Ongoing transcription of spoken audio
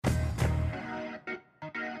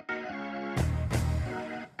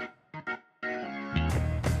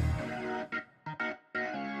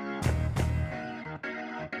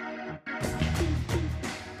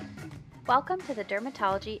Welcome to the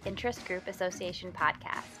Dermatology Interest Group Association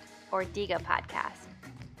podcast, or DIGA podcast,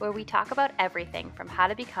 where we talk about everything from how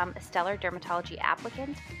to become a stellar dermatology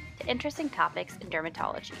applicant to interesting topics in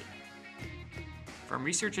dermatology. From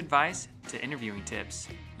research advice to interviewing tips,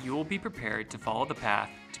 you will be prepared to follow the path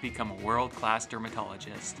to become a world-class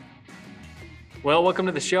dermatologist. Well, welcome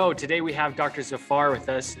to the show. Today we have Dr. Zafar with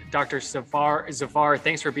us. Dr. Zafar,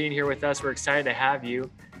 thanks for being here with us. We're excited to have you.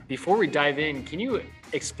 Before we dive in, can you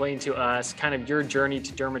explain to us kind of your journey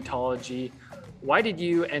to dermatology? Why did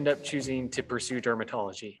you end up choosing to pursue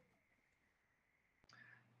dermatology?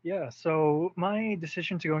 Yeah, so my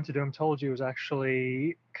decision to go into dermatology was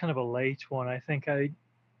actually kind of a late one. I think I'd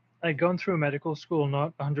gone through medical school,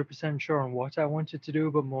 not 100% sure on what I wanted to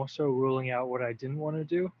do, but more so ruling out what I didn't want to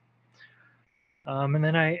do. And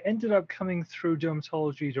then I ended up coming through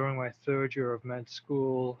dermatology during my third year of med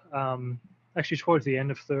school, actually towards the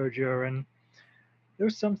end of third year. And there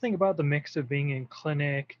was something about the mix of being in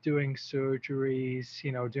clinic, doing surgeries,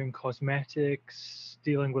 doing cosmetics,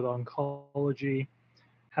 dealing with oncology,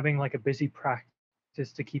 having like a busy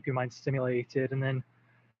practice to keep your mind stimulated. And then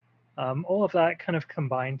all of that kind of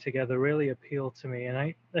combined together really appealed to me. And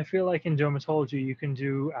I feel like in dermatology, you can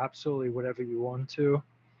do absolutely whatever you want to.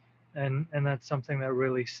 And that's something that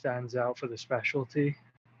really stands out for the specialty.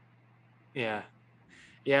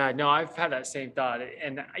 Yeah, no, I've had that same thought.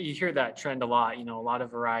 And you hear that trend a lot, a lot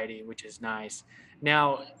of variety, which is nice.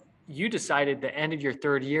 Now, you decided the end of your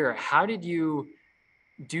third year. How did you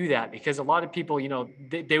do that? Because a lot of people,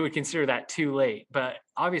 they would consider that too late. But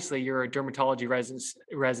obviously, you're a dermatology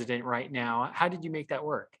resident right now. How did you make that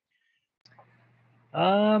work?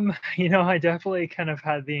 I definitely kind of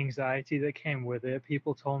had the anxiety that came with it.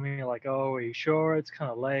 People told me like, "Oh, are you sure it's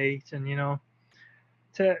kind of late?" And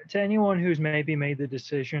to anyone who's maybe made the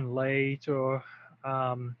decision late or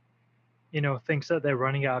um, thinks that they're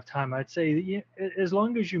running out of time, I'd say as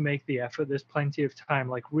long as you make the effort, there's plenty of time.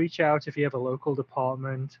 Like reach out if you have a local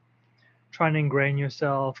department, try and ingrain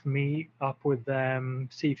yourself, meet up with them,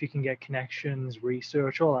 see if you can get connections,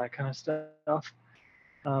 research, all that kind of stuff.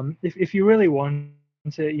 If you really want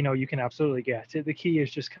it, you can absolutely get it. The key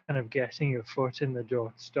is just kind of getting your foot in the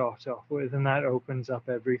door to start off with, and that opens up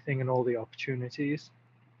everything and all the opportunities.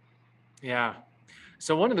 Yeah.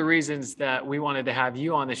 So one of the reasons that we wanted to have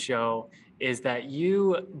you on the show is that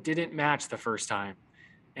you didn't match the first time.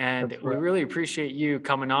 And That's we right. really appreciate you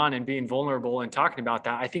coming on and being vulnerable and talking about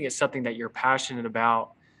that. I think it's something that you're passionate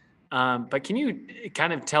about. But can you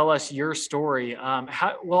kind of tell us your story?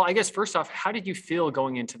 I guess first off, how did you feel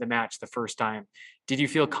going into the match the first time? Did you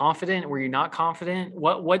feel confident? Were you not confident?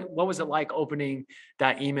 What was it like opening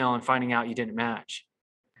that email and finding out you didn't match?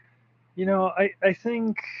 I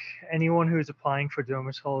think anyone who's applying for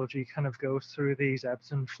dermatology kind of goes through these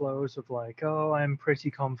ebbs and flows of like, oh, I'm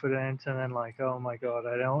pretty confident, and then like, oh my God,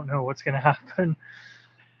 I don't know what's going to happen.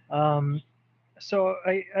 Um, so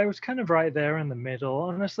I was kind of right there in the middle.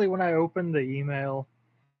 Honestly, when I opened the email,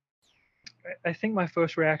 I think my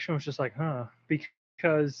first reaction was just like, huh,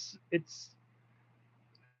 because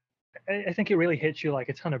I think it really hits you like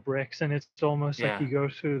a ton of bricks, and it's almost like Yeah. you go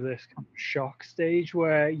through this kind of shock stage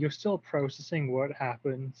where you're still processing what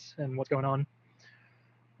happens and what's going on.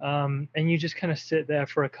 And you just kind of sit there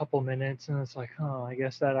for a couple minutes, and it's like, oh, I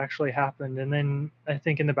guess that actually happened. And then I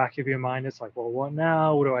think in the back of your mind, it's like, well, what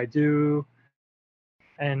now? What do I do?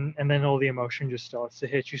 And then all the emotion just starts to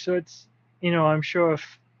hit you. So it's, I'm sure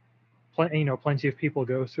if plenty of people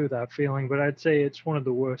go through that feeling, but I'd say it's one of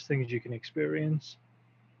the worst things you can experience.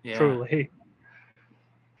 Yeah. Truly.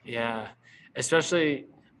 Yeah, especially,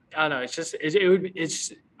 I don't know. It's just it would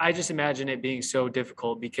it's I just imagine it being so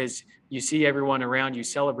difficult because you see everyone around you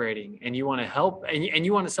celebrating and you want to help and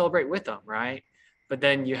you want to celebrate with them, right? But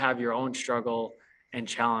then you have your own struggle and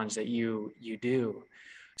challenge that you do.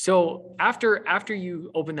 So after you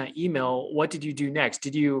opened that email, what did you do next?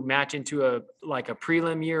 Did you match into a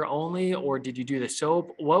prelim year only, or did you do the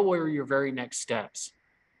soap? What were your very next steps?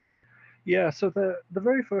 Yeah. So the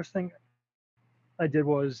very first thing I did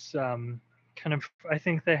was kind of, I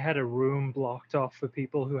think they had a room blocked off for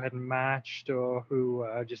people who hadn't matched or who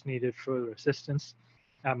just needed further assistance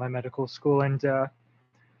at my medical school. And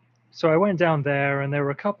so I went down there, and there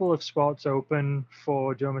were a couple of spots open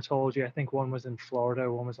for dermatology. I think one was in Florida,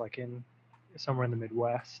 one was like in somewhere in the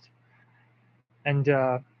Midwest. And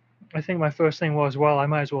I think my first thing was, well, I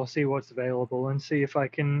might as well see what's available and see if I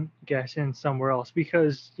can get in somewhere else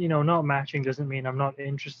because, not matching doesn't mean I'm not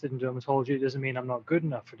interested in dermatology. It doesn't mean I'm not good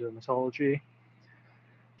enough for dermatology.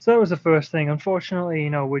 So that was the first thing. Unfortunately,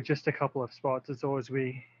 with just a couple of spots, it's always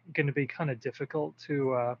going to be kind of difficult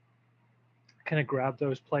to kind of grab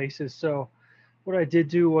those places. So what I did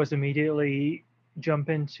do was immediately jump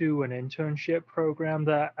into an internship program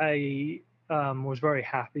that I was very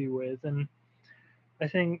happy with. And I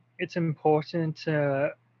think it's important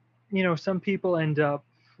to, some people end up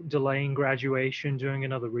delaying graduation, doing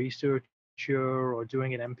another research year, or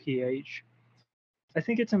doing an MPH. I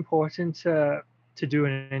think it's important to do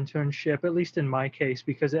an internship, at least in my case,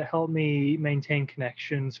 because it helped me maintain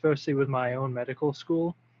connections, firstly with my own medical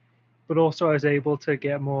school, but also I was able to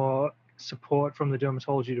get more support from the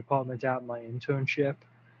dermatology department at my internship.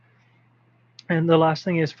 And the last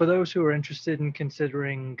thing is for those who are interested in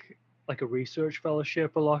considering like a research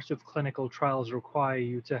fellowship, a lot of clinical trials require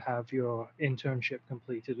you to have your internship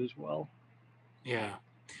completed as well. Yeah.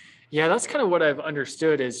 Yeah, that's kind of what I've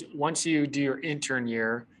understood is once you do your intern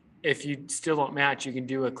year, if you still don't match, you can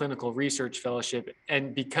do a clinical research fellowship.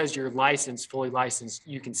 And because you're licensed, fully licensed,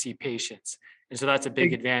 you can see patients. And so that's a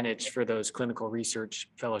big advantage for those clinical research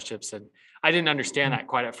fellowships. And I didn't understand that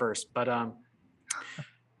quite at first, but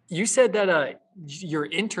you said that your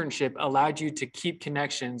internship allowed you to keep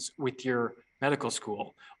connections with your medical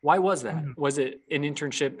school. Why was that? Mhm. Was it an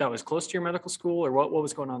internship that was close to your medical school, or what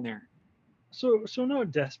was going on there? So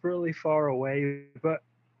not desperately far away, but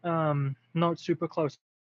not super close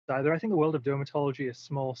either. I think the world of dermatology is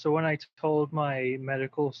small. So when I told my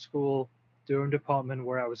medical school derm department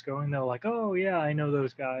where I was going, they were like, "Oh yeah, I know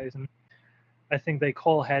those guys." And I think they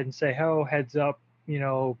call ahead and say, "Oh, heads up,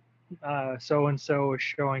 so and so is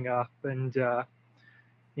showing up, and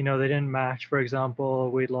they didn't match. For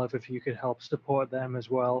example, we'd love if you could help support them as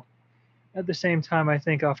well." At the same time, I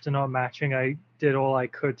think after not matching, I did all I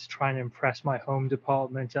could to try and impress my home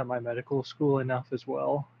department at my medical school enough as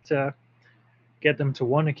well to get them to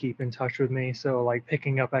want to keep in touch with me. So, like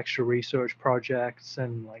picking up extra research projects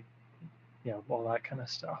and all that kind of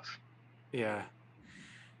stuff. Yeah.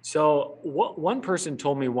 So one person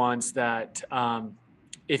told me once that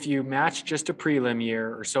if you match just a prelim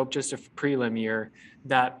year or soap just a prelim year,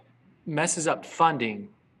 that messes up funding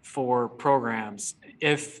for programs.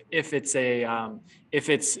 If it's a if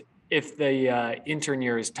it's if the intern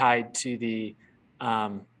year is tied to the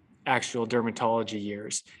um, actual dermatology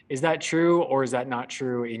years, is that true or is that not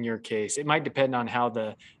true in your case? It might depend on how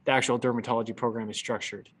the actual dermatology program is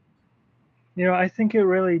structured. I think it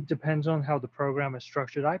really depends on how the program is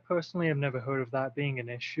structured. I personally have never heard of that being an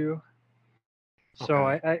issue. So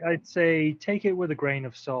Okay. I'd say take it with a grain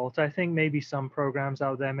of salt. I think maybe some programs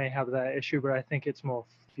out there may have that issue, but I think it's more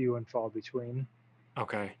few and far between.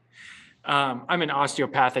 Okay. I'm an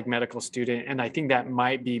osteopathic medical student, and I think that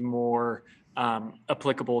might be more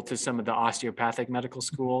applicable to some of the osteopathic medical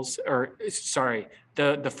schools, or sorry,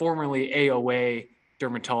 the formerly AOA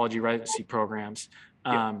dermatology residency programs.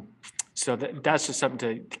 Yeah. So that's just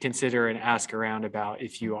something to consider and ask around about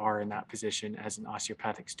if you are in that position as an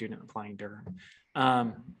osteopathic student applying derm.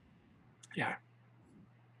 Um, yeah. Yeah,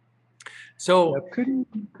 So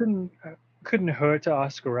couldn't hurt to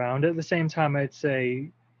ask around. At the same time, I'd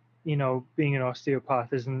say, being an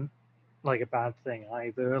osteopath isn't like a bad thing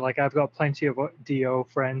either. Like I've got plenty of DO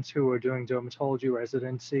friends who are doing dermatology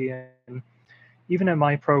residency, and even in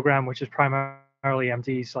my program, which is primarily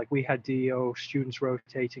MDs, like we had DO students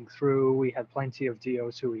rotating through. We had plenty of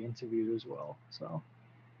DOs who we interviewed as well. So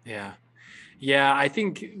yeah. Yeah, I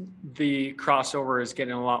think the crossover is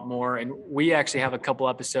getting a lot more, and we actually have a couple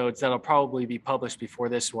episodes that'll probably be published before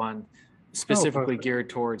this one, oh, specifically perfect. geared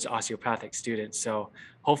towards osteopathic students. So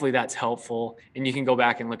hopefully that's helpful, and you can go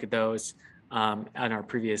back and look at those on our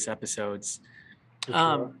previous episodes. For sure.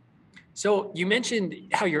 Um, so you mentioned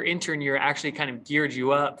how your intern year actually kind of geared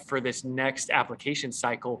you up for this next application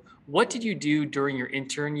cycle. What did you do during your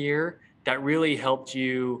intern year that really helped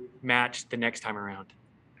you match the next time around?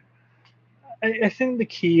 I think the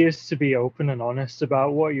key is to be open and honest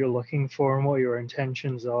about what you're looking for and what your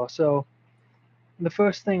intentions are. So the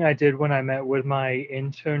first thing I did when I met with my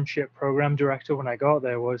internship program director when I got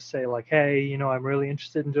there was say like, hey, I'm really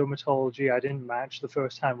interested in dermatology. I didn't match the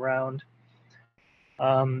first time around.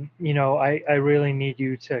 I really need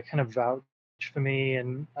you to kind of vouch for me,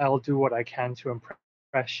 and I'll do what I can to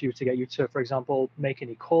impress you to get you to, for example, make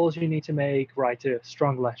any calls you need to make, write a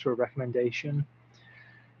strong letter of recommendation.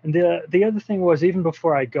 And the other thing was, even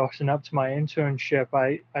before I'd gotten up to my internship,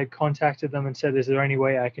 I contacted them and said, "Is there any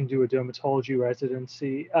way I can do a dermatology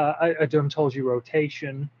residency, a dermatology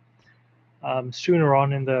rotation sooner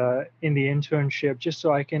on in the internship, just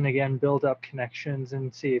so I can again build up connections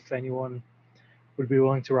and see if anyone would be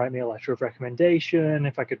willing to write me a letter of recommendation,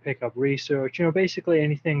 if I could pick up research, basically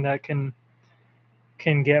anything that can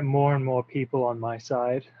get more and more people on my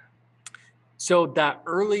side." So that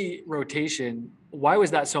early rotation, why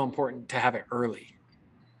was that so important to have it early?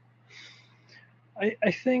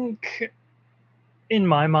 I think in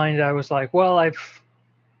my mind I was like, well, I've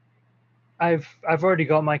already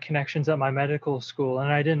got my connections at my medical school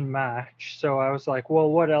and I didn't match. So I was like, well,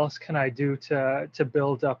 what else can I do to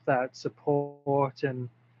build up that support and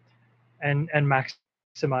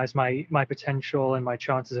maximize my potential and my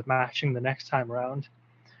chances of matching the next time around.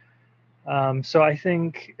 So I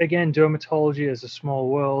think again, dermatology is a small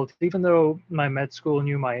world. Even though my med school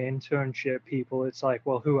knew my internship people, it's like,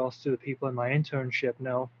 well, who else do the people in my internship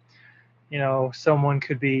know? Someone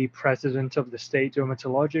could be president of the state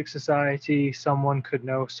dermatologic society. Someone could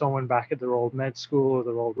know someone back at their old med school or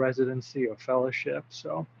their old residency or fellowship.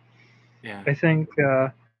 So Yeah. I think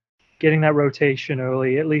getting that rotation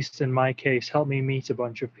early, at least in my case, helped me meet a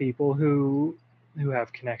bunch of people who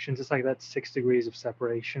have connections. It's like that 6 degrees of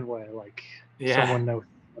separation where like Yeah. someone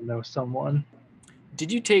knows someone.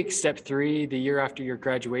 Did you take step 3 the year after your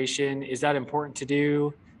graduation? Is that important to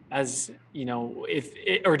do, as if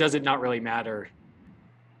it, or does it not really matter?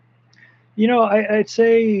 I'd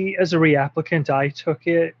say as a reapplicant, I took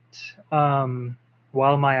it um,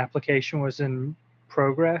 while my application was in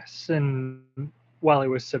progress and while it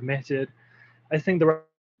was submitted. I think the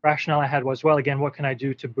rationale I had was, well, again, what can I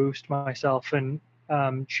do to boost myself and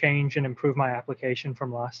change and improve my application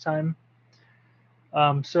from last time?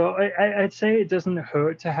 So I'd say it doesn't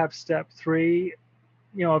hurt to have step 3.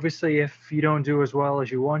 Obviously, if you don't do as well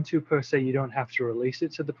as you want to, per se, you don't have to release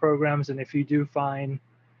it to the programs. And if you do fine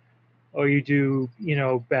or you do,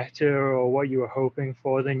 better or what you were hoping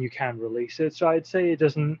for, then you can release it. So I'd say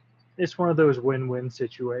it's one of those win-win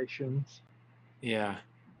situations. Yeah.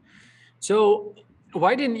 So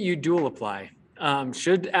why didn't you dual apply?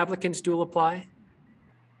 Should applicants dual apply?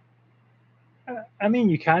 I mean,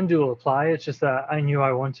 you can dual apply. It's just that I knew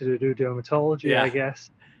I wanted to do dermatology, I Yeah.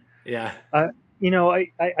 guess. Yeah. Uh,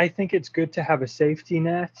 I think it's good to have a safety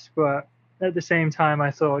net, but at the same time, I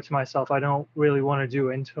thought to myself, I don't really want to do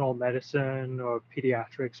internal medicine or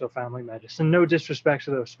pediatrics or family medicine. No disrespect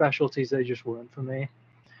to those specialties, they just weren't for me.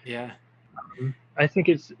 Yeah. I think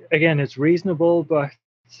it's reasonable, but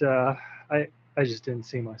uh, I I just didn't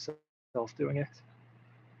see myself doing it.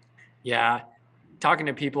 Yeah. Talking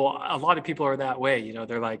to people, a lot of people are that way.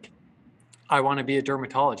 They're like, I want to be a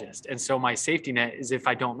dermatologist. And so my safety net is if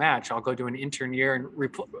I don't match, I'll go do an intern year and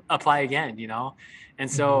apply again. And Mhm.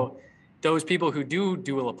 so those people who do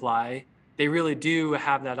dual apply, they really do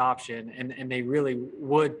have that option, and they really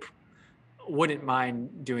wouldn't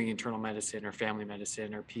mind doing internal medicine or family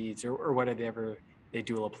medicine or peds or whatever they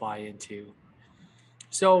dual apply into.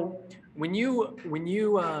 So when you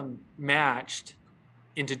matched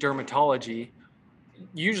into dermatology,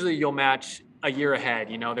 usually you'll match a year ahead.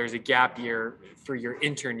 There's a gap year for your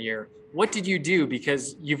intern year. What did you do?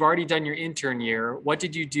 Because you've already done your intern year. What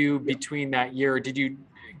did you do between that year? Did you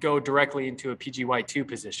go directly into a PGY2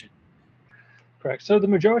 position? Correct. So the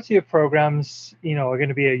majority of programs, are going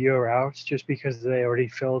to be a year out just because they already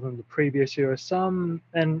filled in the previous year. Some,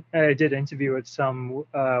 and I did interview at some,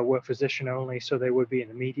 were physician only, so they would be an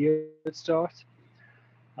immediate start.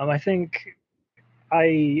 I think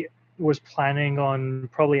I was planning on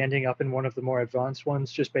probably ending up in one of the more advanced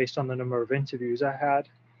ones just based on the number of interviews I had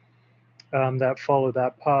that followed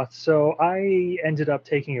that path. So I ended up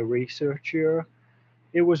taking a research year.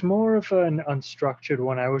 It was more of an unstructured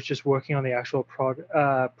one. I was just working on the actual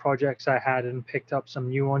projects I had and picked up some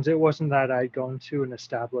new ones. It wasn't that I'd gone to an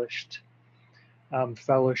established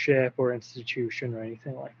fellowship or institution or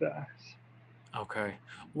anything like that. Okay.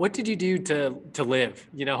 What did you do to live?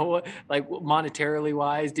 Like monetarily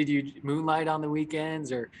wise, did you moonlight on the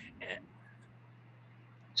weekends or?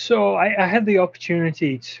 So I had the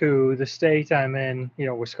opportunity to the state I'm in,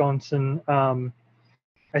 Wisconsin.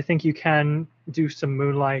 I think you can do some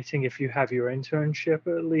moonlighting if you have your internship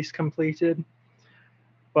at least completed.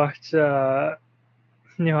 But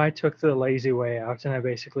I took the lazy way out and I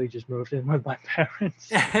basically just moved in with my parents.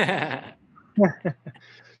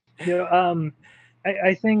 You know, um,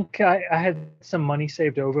 I think I had some money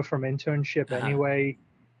saved over from internship Uh-huh. anyway.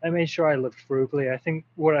 I made sure I lived frugally. I think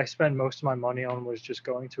what I spent most of my money on was just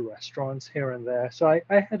going to restaurants here and there. So I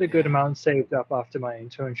had a good Yeah. amount saved up after my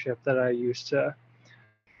internship that I used to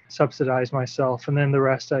subsidize myself. And then the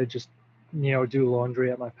rest I just, do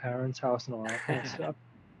laundry at my parents' house and all that kind of stuff.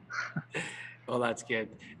 Well, that's good.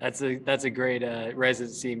 That's a great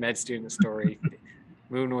residency med student story.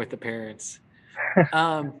 Moving with the parents.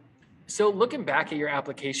 Um, so looking back at your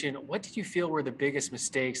application, what did you feel were the biggest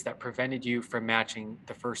mistakes that prevented you from matching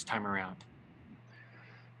the first time around?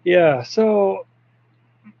 Yeah. So,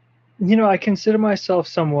 I consider myself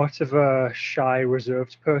somewhat of a shy,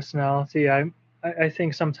 reserved personality. I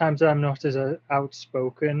think sometimes I'm not as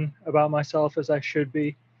outspoken about myself as I should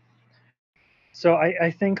be. So I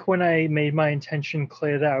think when I made my intention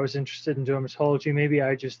clear that I was interested in dermatology, maybe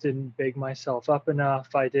I just didn't big myself up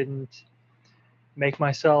enough. I didn't make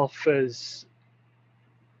myself as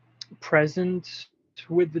present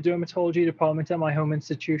with the dermatology department at my home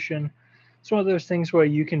institution. It's one of those things where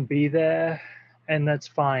you can be there and that's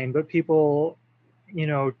fine, but people,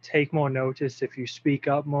 take more notice if you speak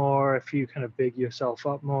up more, if you kind of big yourself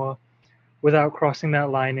up more without crossing that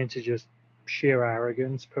line into just sheer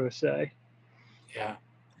arrogance per se. Yeah.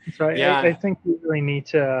 So I Yeah. think you really need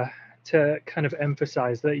to kind of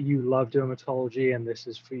emphasize that you love dermatology and this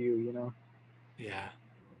is for you. Yeah.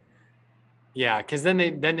 Yeah, because then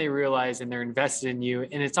they realize and they're invested in you,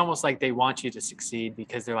 and it's almost like they want you to succeed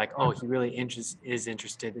because they're like, oh, he really is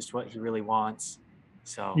interested. This is what he really wants.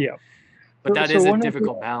 So, Yeah. but So that so is a one of the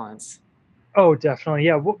difficult balance. Oh, definitely.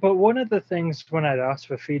 Yeah. But one of the things when I'd asked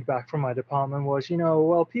for feedback from my department was,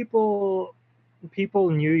 well, people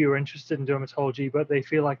knew you were interested in dermatology, but they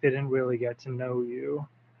feel like they didn't really get to know you.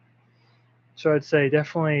 So I'd say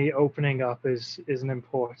definitely opening up is an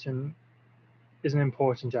important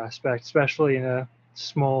aspect, especially in a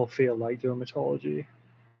small field like dermatology.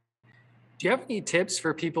 Do you have any tips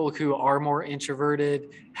for people who are more introverted?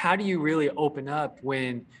 How do you really open up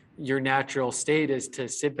when your natural state is to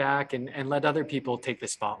sit back and let other people take the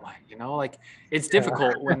spotlight? Like it's Yeah.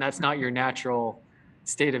 difficult when that's not your natural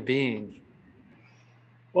state of being.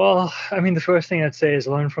 Well, I mean, the first thing I'd say is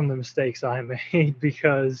learn from the mistakes I made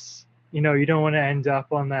because you don't want to end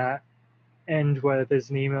up on that end where there's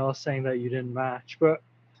an email saying that you didn't match. But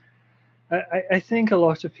I think a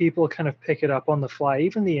lot of people kind of pick it up on the fly,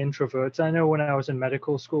 even the introverts. I know when I was in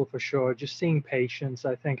medical school, for sure, just seeing patients,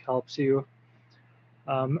 I think, helps you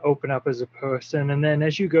open up as a person. And then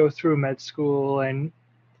as you go through med school and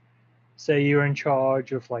say you're in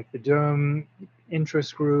charge of like the derm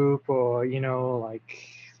interest group or, like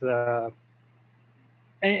the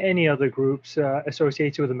any other groups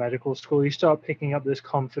associated with the medical school, you start picking up this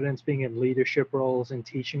confidence being in leadership roles and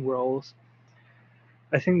teaching roles.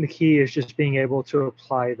 I think the key is just being able to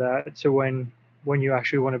apply that to when you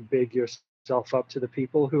actually want to big yourself up to the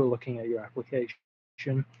people who are looking at your application.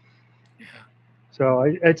 Yeah. So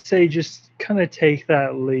I'd say just kind of take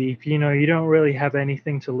that leap. You don't really have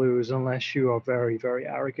anything to lose unless you are very, very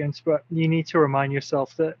arrogant. But you need to remind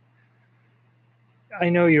yourself that I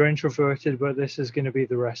know you're introverted, but this is going to be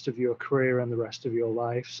the rest of your career and the rest of your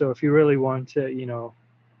life. So if you really want to,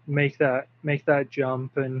 make that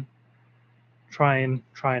jump and try and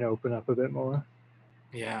open up a bit more.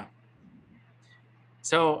 Yeah.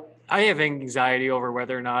 So I have anxiety over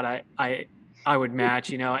whether or not I would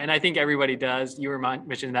match, and I think everybody does. You were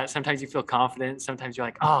mentioning that sometimes you feel confident, sometimes you're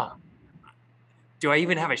like, oh, do I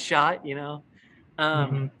even have a shot? Um,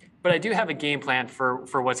 Hmm. but I do have a game plan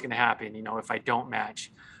for what's going to happen, if I don't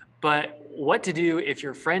match. But what to do if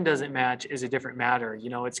your friend doesn't match is a different matter.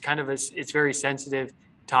 It's kind of it's very sensitive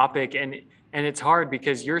topic, and it's hard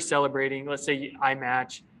because you're celebrating. Let's say I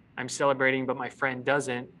match, I'm celebrating, but my friend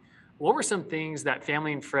doesn't. What were some things that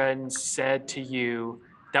family and friends said to you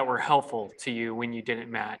that were helpful to you when you didn't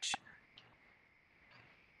match?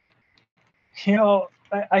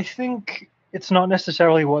 I think it's not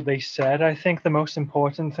necessarily what they said. I think the most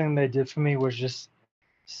important thing they did for me was just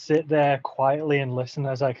sit there quietly and listen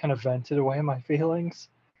as I kind of vented away my feelings.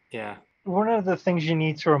 Yeah, One of the things you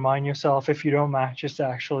need to remind yourself if you don't match is to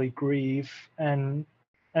actually grieve and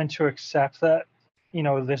to accept that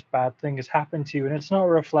this bad thing has happened to you, and it's not a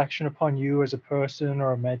reflection upon you as a person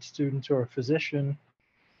or a med student or a physician.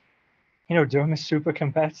 Derm is super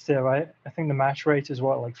competitive. I think the match rate is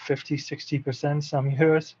what, like 50, 60% some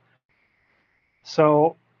years.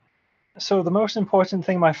 So so the most important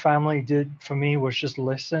thing my family did for me was just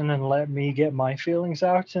listen and let me get my feelings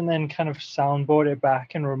out and then kind of soundboard it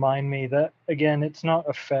back and remind me that again it's not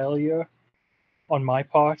a failure on my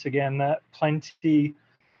part. Again, that plenty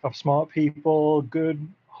of smart people, good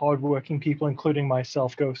hardworking people including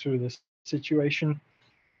myself go through this situation.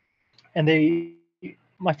 And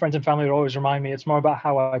my friends and family would always remind me it's more about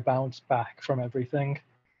how I bounce back from everything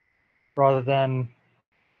rather than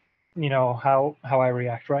how I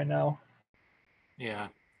react right now. yeah.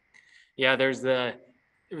 Yeah, there's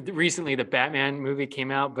recently the Batman movie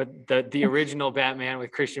came out, but the original Batman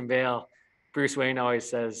with Christian Bale, Bruce Wayne always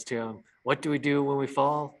says to him, "What do we do when we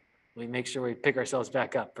fall? We make sure we pick ourselves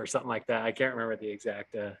back up," or something like that. I can't remember the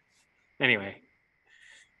exact. Anyway,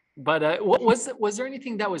 but what was there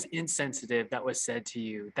anything that was insensitive that was said to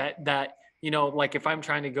you that like if I'm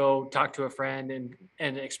trying to go talk to a friend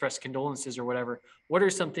and express condolences or whatever, what are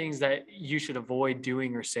some things that you should avoid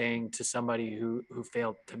doing or saying to somebody who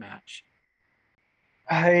failed to match?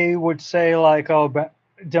 I would say like, oh, but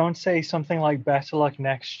don't say something like better luck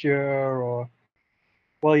next year or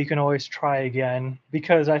well, you can always try again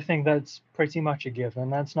because I think that's pretty much a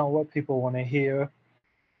given. That's not what people want to hear.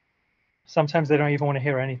 Sometimes they don't even want to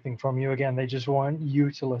hear anything from you again. They just want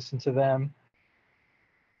you to listen to them.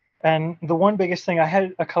 And the one biggest thing I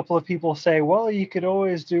had a couple of people say, well, you could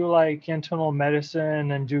always do like internal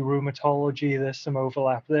medicine and do rheumatology. There's some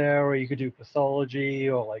overlap there, or you could do pathology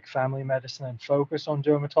or like family medicine and focus on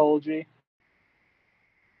dermatology.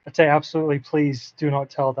 I'd say absolutely, please do not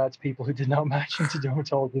tell that to people who did not match into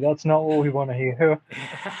dermatology. That's not what we want to hear.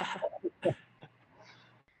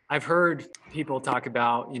 I've heard people talk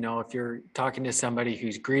about, if you're talking to somebody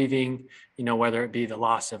who's grieving, whether it be the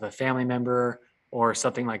loss of a family member or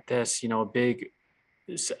something like this, a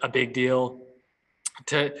big deal,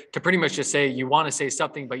 to pretty much just say you want to say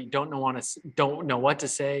something, but you don't know what to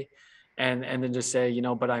say, and then just say,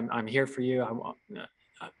 but I'm here for you.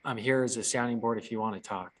 I'm here as a sounding board if you want to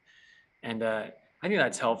talk, and I think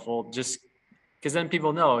that's helpful. Just because then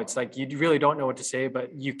people know it's like you really don't know what to say,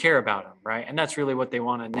 but you care about them, right? And that's really what they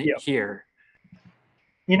want to hear.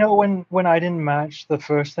 When I didn't match, the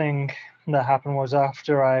first thing that happened was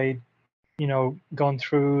after I, gone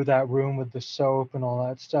through that room with the soap and all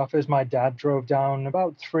that stuff, is my dad drove down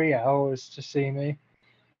about 3 hours to see me.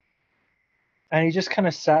 And he just kind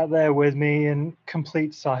of sat there with me in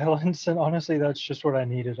complete silence. And honestly, that's just what I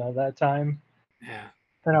needed at that time. Yeah.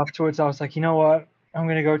 Then afterwards, I was like, you know what? I'm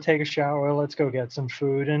going to go take a shower. Let's go get some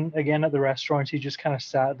food. And again, at the restaurant, he just kind of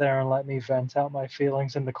sat there and let me vent out my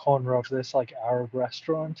feelings in the corner of this like Arab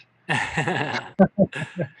restaurant.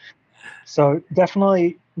 So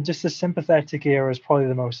definitely just the sympathetic ear is probably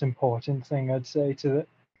the most important thing I'd say to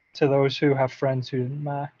those who have friends who didn't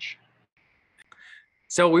match.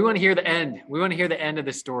 So we want to hear the end. We want to hear the end of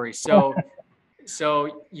the story. So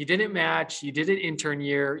you didn't match, you did an intern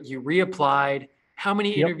year, you reapplied. How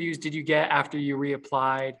many interviews did you get after you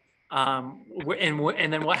reapplied?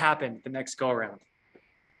 And then what happened the next go around?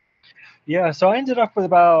 Yeah, so I ended up with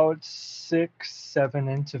about 6-7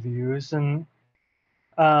 interviews, and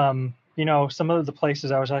some of the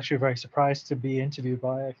places I was actually very surprised to be interviewed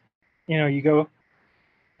by. You go,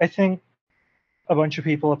 I think a bunch of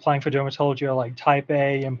people applying for dermatology are like type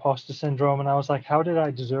A, imposter syndrome, and I was like, how did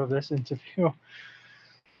I deserve this interview?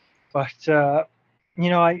 But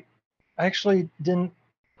I actually didn't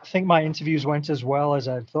think my interviews went as well as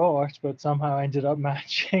I thought, but somehow I ended up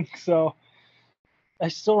matching. So I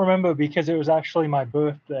still remember because it was actually my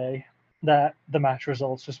birthday that the match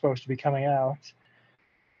results were supposed to be coming out.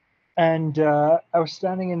 And I was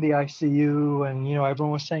standing in the ICU, and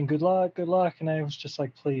everyone was saying good luck, and I was just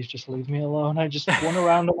like, please, just leave me alone. I just want to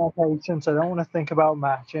round up my patients. I don't want to think about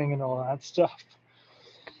matching and all that stuff.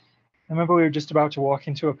 I remember we were just about to walk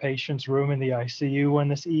into a patient's room in the ICU when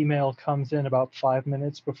this email comes in about 5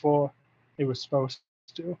 minutes before it was supposed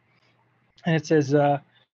to, and it says,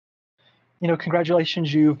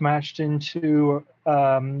 congratulations, you've matched into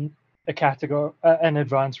a category, an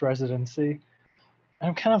advanced residency.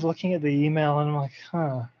 I'm kind of looking at the email and I'm like,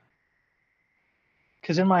 huh.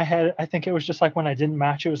 Because in my head, I think it was just like when I didn't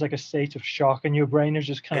match, it was like a state of shock and your brain is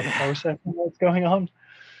just kind of processing what's going on.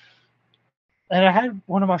 And I had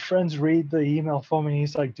one of my friends read the email for me and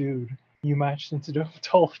he's like, dude, you matched into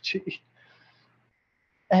dermatology.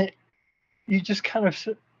 And you just kind of,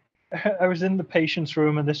 I was in the patient's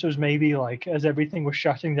room and this was maybe like as everything was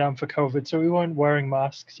shutting down for COVID. So we weren't wearing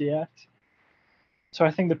masks yet. So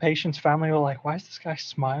I think the patient's family were like, why is this guy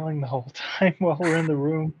smiling the whole time while we're in the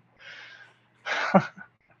room?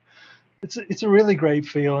 It's a really great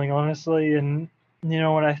feeling, honestly. And,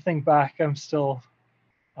 when I think back, I'm still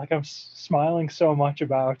like, I'm smiling so much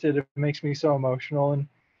about it. It makes me so emotional. And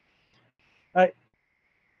I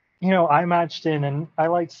matched in, and I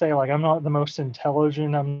like to say, like, I'm not the most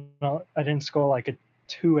intelligent. I didn't score like a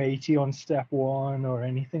 280 on step one or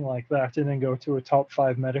anything like that. And then go to a top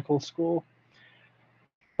 5 medical school.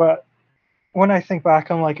 But when I think back,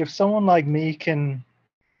 I'm like, if someone like me can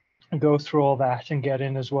go through all that and get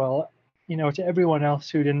in as well, to everyone else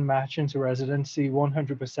who didn't match into residency,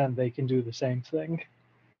 100% they can do the same thing.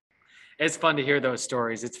 It's fun to hear those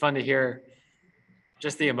stories. It's fun to hear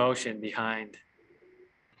just the emotion behind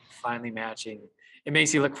finally matching. It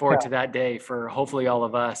makes you look forward to that day for hopefully all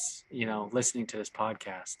of us, listening to this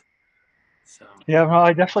podcast. So yeah, well,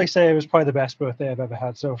 I definitely say it was probably the best birthday I've ever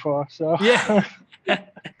had so far. So yeah.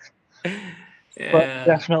 But Yeah.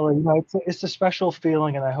 definitely, it's a special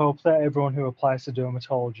feeling, and I hope that everyone who applies to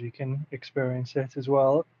dermatology can experience it as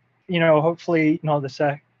well. Hopefully not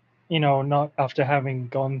not after having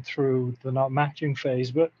gone through the not matching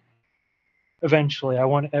phase, but eventually, I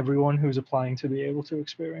want everyone who's applying to be able to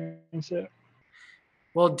experience it.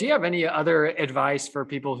 Well, do you have any other advice for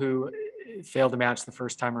people who failed to match the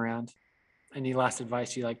first time around? Any last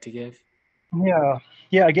advice you like to give? Yeah,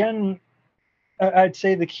 yeah. Again, I'd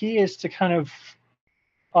say the key is to kind of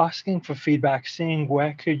asking for feedback, seeing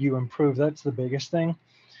where could you improve. That's the biggest thing.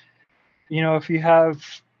 If you have,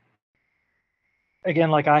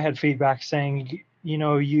 again, like I had feedback saying,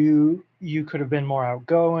 you could have been more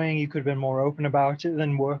outgoing, you could have been more open about it,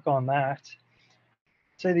 then work on that.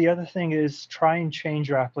 So the other thing is try and change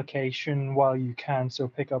your application while you can. So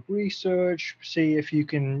pick up research, see if you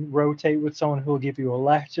can rotate with someone who will give you a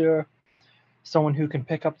letter, someone who can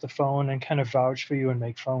pick up the phone and kind of vouch for you and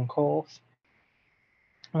make phone calls.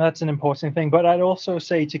 And that's an important thing. But I'd also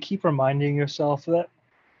say to keep reminding yourself that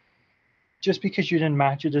just because you didn't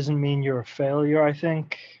match it doesn't mean you're a failure. I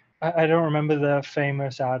think I don't remember the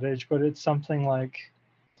famous adage, but it's something like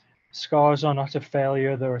scars are not a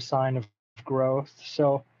failure, they're a sign of growth.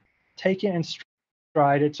 So take it in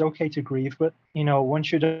stride. It's okay to grieve, but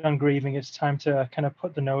once you're done grieving, it's time to kind of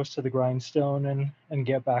put the nose to the grindstone and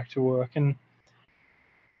get back to work. And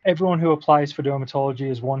everyone who applies for dermatology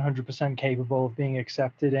is 100% capable of being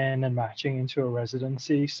accepted in and matching into a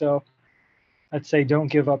residency. So I'd say don't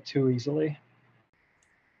give up too easily.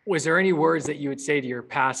 Was there any words that you would say to your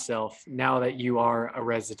past self now that you are a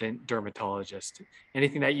resident dermatologist?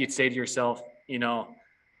 Anything that you'd say to yourself,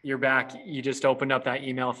 you're back, you just opened up that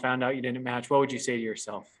email, found out you didn't match. What would you say to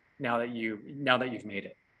yourself now that you've made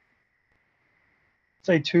it?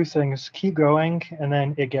 Say two things: keep going, and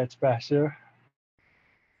then it gets better.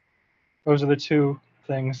 Those are the two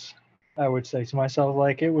things I would say to myself.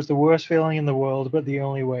 Like, it was the worst feeling in the world, but the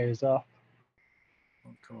only way is up.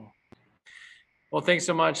 Oh, cool. Well, thanks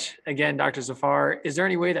so much again, Dr. Zafar. Is there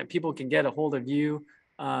any way that people can get a hold of you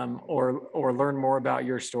or learn more about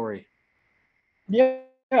your story? Yeah,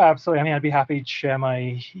 absolutely. I mean, I'd be happy to share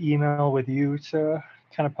my email with you to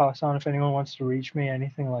kind of pass on if anyone wants to reach me,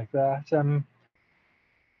 anything like that.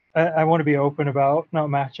 I want to be open about not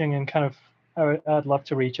matching, and kind of I'd love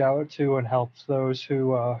to reach out to and help those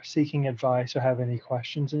who are seeking advice or have any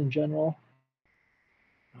questions in general.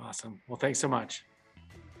 Awesome. Well, thanks so much.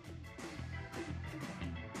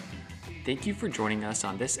 Thank you for joining us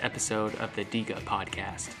on this episode of the DIGA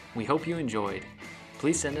podcast. We hope you enjoyed.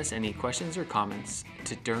 Please send us any questions or comments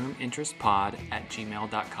to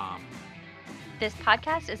derminterestpod@gmail.com. This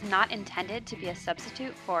podcast is not intended to be a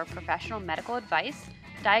substitute for professional medical advice,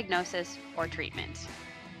 diagnosis, or treatment.